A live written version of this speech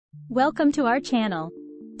Welcome to our channel.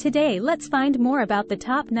 Today let's find more about the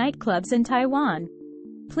top nightclubs in Taiwan.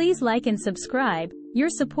 Please like and subscribe, your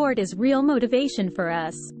support is real motivation for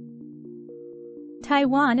us.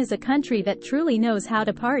 Taiwan is a country that truly knows how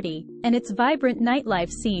to party, and its vibrant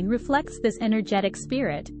nightlife scene reflects this energetic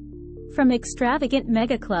spirit. From extravagant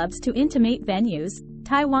megaclubs to intimate venues,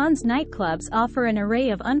 Taiwan's nightclubs offer an array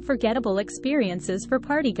of unforgettable experiences for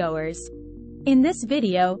partygoers. In this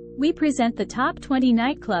video, we present the top 20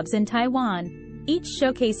 nightclubs in Taiwan, each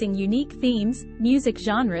showcasing unique themes, music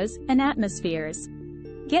genres, and atmospheres.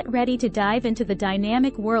 Get ready to dive into the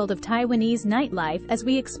dynamic world of Taiwanese nightlife as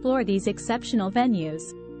we explore these exceptional venues.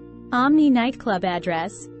 Omni Nightclub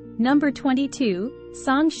address, number 22,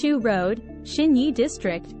 Songshu Road, Xinyi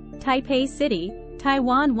District, Taipei City,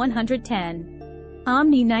 Taiwan 110.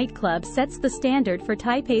 Omni Nightclub sets the standard for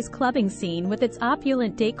Taipei's clubbing scene with its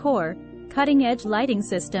opulent decor, cutting-edge lighting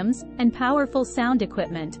systems, and powerful sound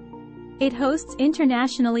equipment. It hosts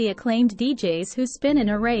internationally acclaimed DJs who spin an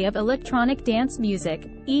array of electronic dance music,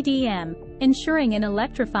 EDM, ensuring an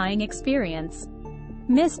electrifying experience.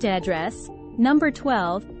 Mist address, number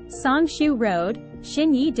 12, Songshu Road,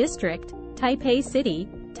 Xinyi District, Taipei City,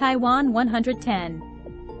 Taiwan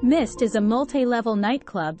 110. Mist is a multi-level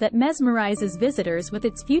nightclub that mesmerizes visitors with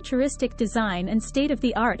its futuristic design and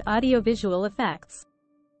state-of-the-art audiovisual effects.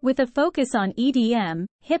 With a focus on EDM,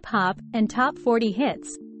 hip-hop, and top 40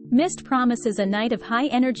 hits, Mist promises a night of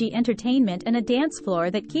high-energy entertainment and a dance floor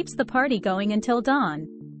that keeps the party going until dawn.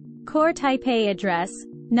 Core Taipei address,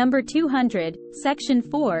 number 200, Section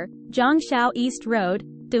 4, Zhangshao East Road,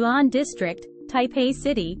 Duan District, Taipei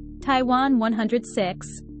City, Taiwan 106.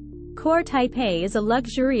 Core Taipei is a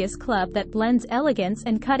luxurious club that blends elegance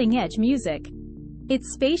and cutting-edge music.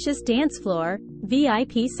 Its spacious dance floor,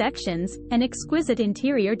 VIP sections, and exquisite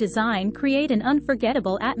interior design create an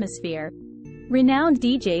unforgettable atmosphere. Renowned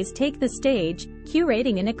DJs take the stage,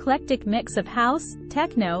 curating an eclectic mix of house,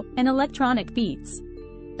 techno, and electronic beats.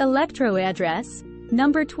 Electro address,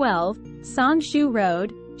 number 12, Songshu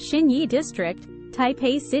Road, Xinyi District,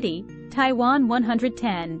 Taipei City, Taiwan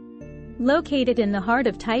 110. Located in the heart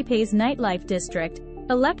of Taipei's nightlife district,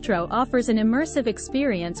 Electro offers an immersive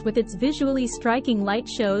experience with its visually striking light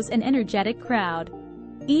shows and energetic crowd.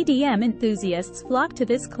 EDM enthusiasts flock to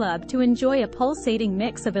this club to enjoy a pulsating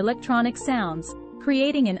mix of electronic sounds,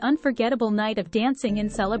 creating an unforgettable night of dancing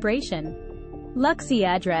and celebration. Luxi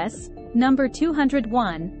address, number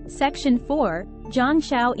 201, Section 4,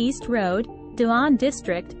 Zhangshao East Road, Duan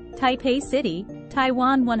District, Taipei City,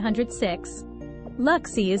 Taiwan 106.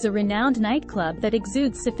 Luxi is a renowned nightclub that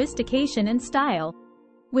exudes sophistication and style.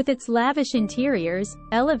 With its lavish interiors,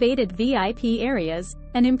 elevated VIP areas,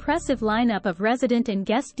 and impressive lineup of resident and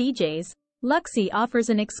guest DJs, Luxi offers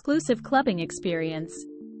an exclusive clubbing experience.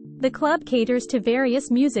 The club caters to various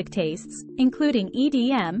music tastes, including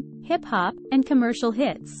EDM, hip-hop, and commercial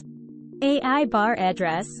hits. AI Bar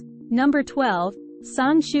address, number 12,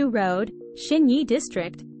 Songshu Road, Xinyi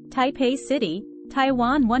District, Taipei City,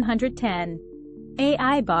 Taiwan 110.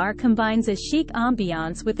 AI Bar combines a chic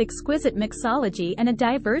ambiance with exquisite mixology and a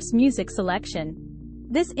diverse music selection.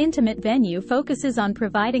 This intimate venue focuses on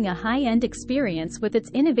providing a high-end experience with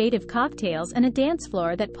its innovative cocktails and a dance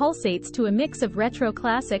floor that pulsates to a mix of retro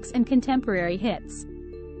classics and contemporary hits.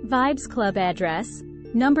 Vibes Club address,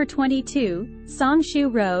 number 22,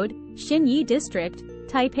 Songshu Road, Xinyi District,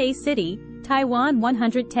 Taipei City, Taiwan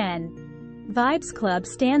 110. Vibes Club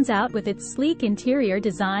stands out with its sleek interior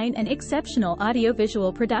design and exceptional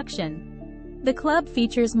audiovisual production. The club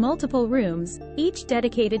features multiple rooms, each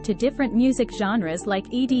dedicated to different music genres like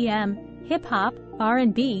EDM, hip-hop,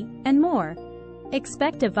 R&B, and more.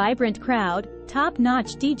 Expect a vibrant crowd,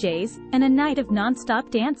 top-notch DJs, and a night of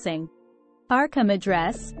non-stop dancing. Arkham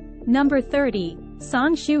address, number 30,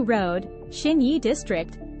 Songshu Road, Xinyi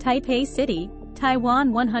District, Taipei City,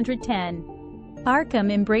 Taiwan 110.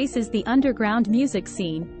 Arkham embraces the underground music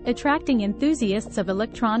scene, attracting enthusiasts of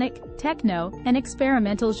electronic, techno, and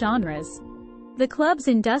experimental genres. The club's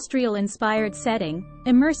industrial-inspired setting,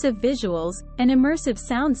 immersive visuals, and immersive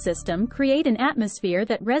sound system create an atmosphere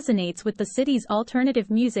that resonates with the city's alternative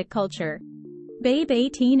music culture. Babe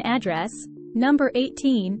 18 address, number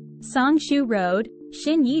 18, Songshu Road,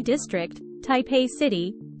 Xinyi District, Taipei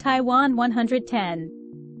City, Taiwan 110.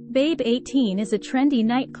 Babe 18 is a trendy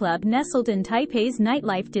nightclub nestled in Taipei's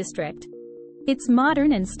nightlife district. Its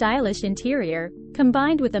modern and stylish interior,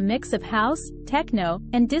 combined with a mix of house, techno,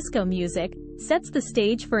 and disco music, sets the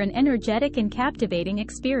stage for an energetic and captivating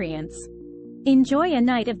experience. Enjoy a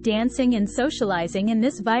night of dancing and socializing in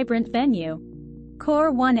this vibrant venue.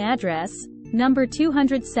 Core 1 address, number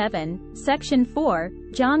 207, Section 4,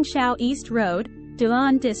 Zhangshao East Road,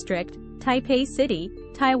 Duan District, Taipei City,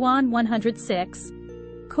 Taiwan 106.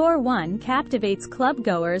 Core 1 captivates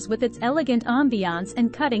club-goers with its elegant ambiance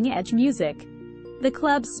and cutting-edge music. The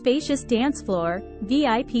club's spacious dance floor,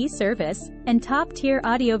 VIP service, and top-tier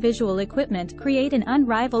audiovisual equipment create an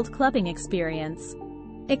unrivaled clubbing experience.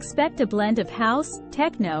 Expect a blend of house,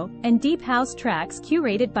 techno, and deep house tracks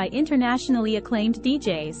curated by internationally acclaimed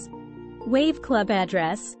DJs. Wave Club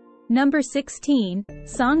address: Number 16,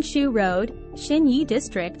 Songshu Road, Xinyi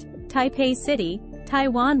District, Taipei City,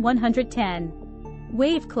 Taiwan 110.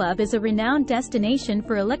 Wave Club is a renowned destination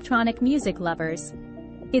for electronic music lovers.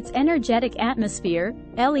 Its energetic atmosphere,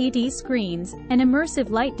 LED screens, and immersive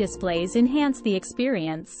light displays enhance the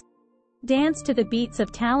experience. Dance to the beats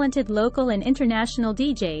of talented local and international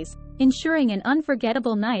DJs, ensuring an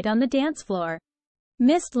unforgettable night on the dance floor.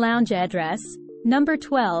 Mist Lounge address: Number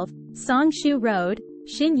 12, Songshu Road,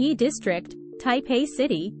 Xinyi District, Taipei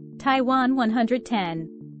City, Taiwan 110.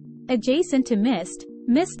 Adjacent to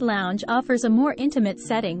Mist Lounge offers a more intimate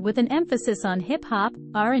setting with an emphasis on hip-hop,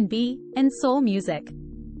 R&B, and soul music.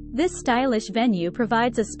 This stylish venue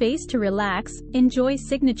provides a space to relax, enjoy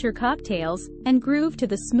signature cocktails, and groove to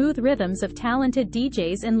the smooth rhythms of talented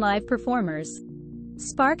DJs and live performers.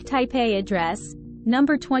 Spark Taipei address: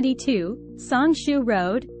 Number 22, Songshu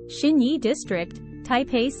Road, Xinyi District,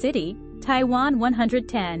 Taipei City, Taiwan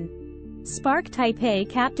 110. Spark Taipei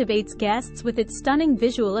captivates guests with its stunning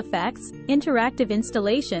visual effects, interactive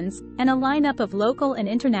installations, and a lineup of local and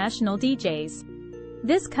international DJs.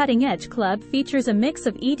 This cutting-edge club features a mix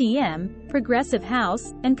of EDM, progressive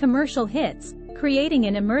house, and commercial hits, creating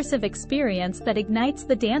an immersive experience that ignites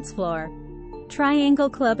the dance floor. Triangle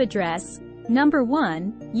Club address: Number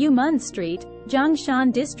 1, Yumen Street,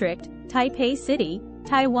 Zhongshan District, Taipei City,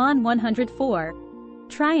 Taiwan 104.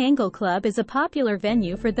 Triangle Club is a popular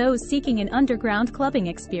venue for those seeking an underground clubbing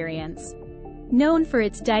experience. Known for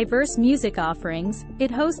its diverse music offerings,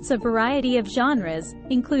 it hosts a variety of genres,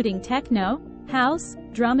 including techno, house,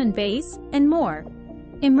 drum and bass, and more.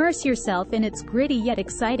 Immerse yourself in its gritty yet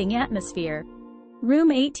exciting atmosphere.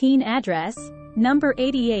 Room 18 address: Number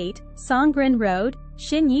 88, Songren Road,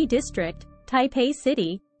 Xinyi District, Taipei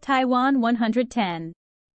City, Taiwan 110.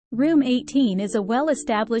 Room 18 is a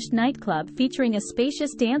well-established nightclub featuring a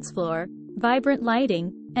spacious dance floor, vibrant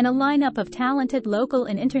lighting, and a lineup of talented local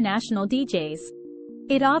and international DJs.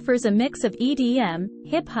 It offers a mix of EDM,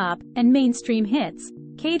 hip-hop, and mainstream hits,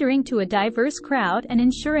 catering to a diverse crowd and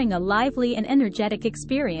ensuring a lively and energetic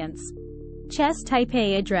experience. Chess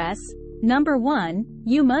Taipei address: Number 1,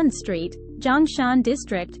 Yumen Street, Zhongshan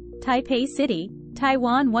District, Taipei City,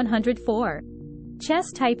 Taiwan 104.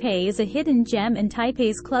 Chess Taipei is a hidden gem in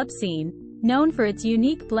Taipei's club scene, known for its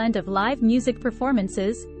unique blend of live music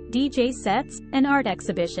performances, DJ sets, and art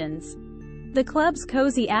exhibitions. The club's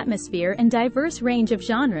cozy atmosphere and diverse range of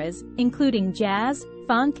genres, including jazz,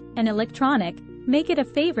 funk, and electronic, make it a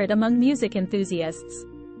favorite among music enthusiasts.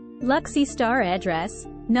 Luxy Star address: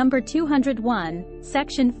 Number 201,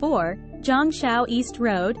 Section 4, Zhongshao East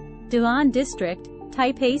Road, Duan District,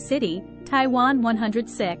 Taipei City, Taiwan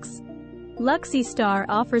 106. Luxy Star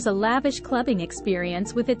offers a lavish clubbing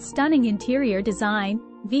experience with its stunning interior design,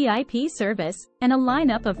 VIP service, and a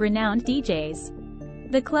lineup of renowned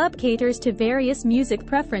DJs. The club caters to various music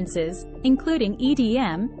preferences, including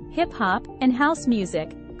EDM, hip-hop, and house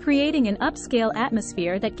music, creating an upscale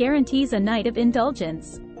atmosphere that guarantees a night of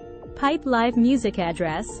indulgence. Pipe Live Music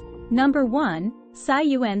address: Number 1,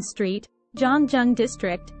 Saiyuan Street, Zhongzheng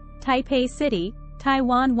District, Taipei City,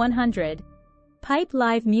 Taiwan 100. Pipe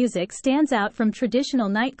Live Music stands out from traditional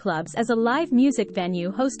nightclubs as a live music venue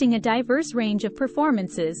hosting a diverse range of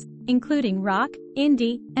performances, including rock,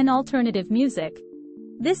 indie, and alternative music.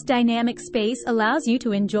 This dynamic space allows you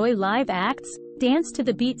to enjoy live acts, dance to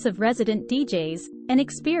the beats of resident DJs, and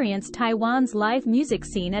experience Taiwan's live music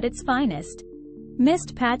scene at its finest.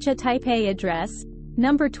 Mist Pacha Taipei address: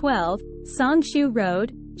 Number 12, Songshu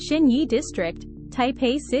Road, Xinyi District,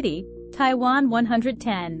 Taipei City, Taiwan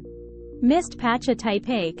 110. Mist Pacha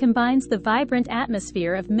Taipei combines the vibrant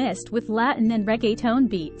atmosphere of Mist with Latin and reggaeton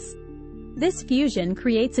beats. This fusion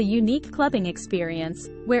creates a unique clubbing experience,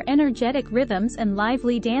 where energetic rhythms and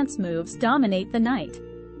lively dance moves dominate the night.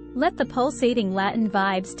 Let the pulsating Latin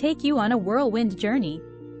vibes take you on a whirlwind journey.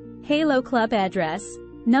 Halo Club address: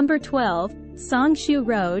 Number 12, Songshu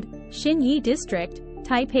Road, Xinyi District,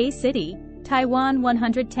 Taipei City, Taiwan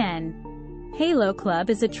 110. Halo Club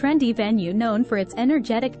is a trendy venue known for its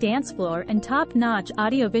energetic dance floor and top-notch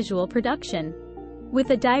audiovisual production. With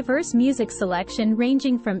a diverse music selection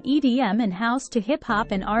ranging from EDM and house to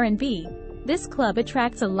hip-hop and R&B, this club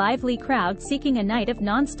attracts a lively crowd seeking a night of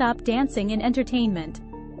non-stop dancing and entertainment.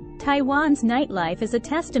 Taiwan's nightlife is a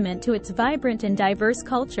testament to its vibrant and diverse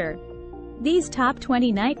culture. These top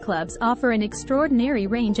 20 nightclubs offer an extraordinary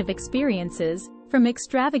range of experiences, from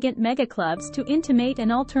extravagant megaclubs to intimate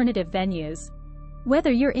and alternative venues.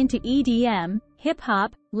 Whether you're into EDM,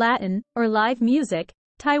 hip-hop, Latin, or live music,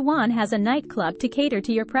 Taiwan has a nightclub to cater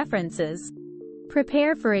to your preferences.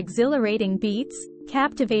 Prepare for exhilarating beats,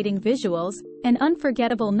 captivating visuals, and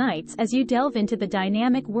unforgettable nights as you delve into the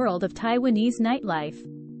dynamic world of Taiwanese nightlife.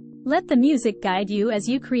 Let the music guide you as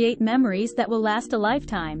you create memories that will last a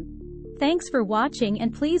lifetime. Thanks for watching,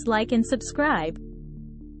 and please like and subscribe.